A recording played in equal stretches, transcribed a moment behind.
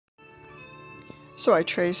So I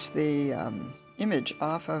traced the image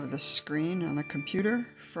off of the screen on the computer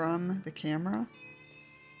from the camera,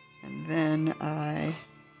 and then I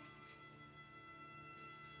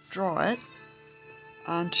draw it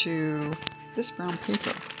onto this brown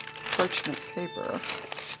paper, parchment paper,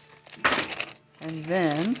 and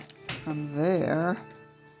then from there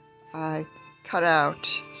I cut out,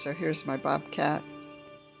 so here's my Bobcat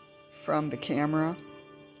from the camera,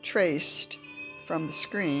 traced from the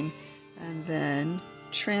screen, and then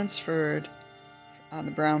transferred on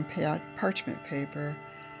the brown parchment paper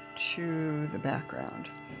to the background.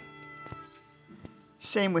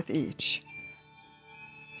 Same with each.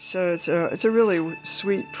 So it's a really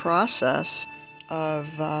sweet process of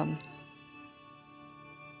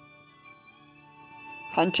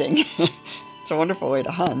hunting. It's a wonderful way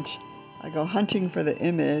to hunt. I go hunting for the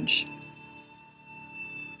image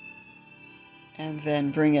and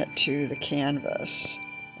then bring it to the canvas.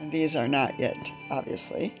 And these are not yet,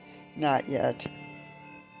 obviously, not yet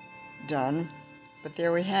done. But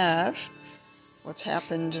there we have what's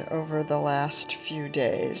happened over the last few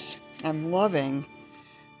days. I'm loving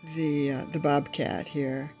the Bobcat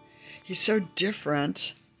here. He's so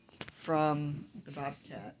different from the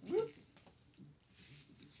Bobcat.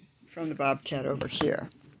 From the Bobcat over here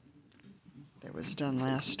that was done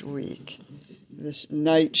last week. This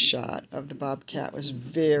night shot of the Bobcat was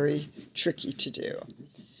very tricky to do.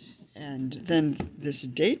 And then this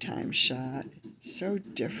daytime shot, so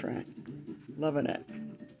different. Loving it.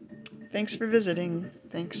 Thanks for visiting.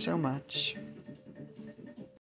 Thanks so much.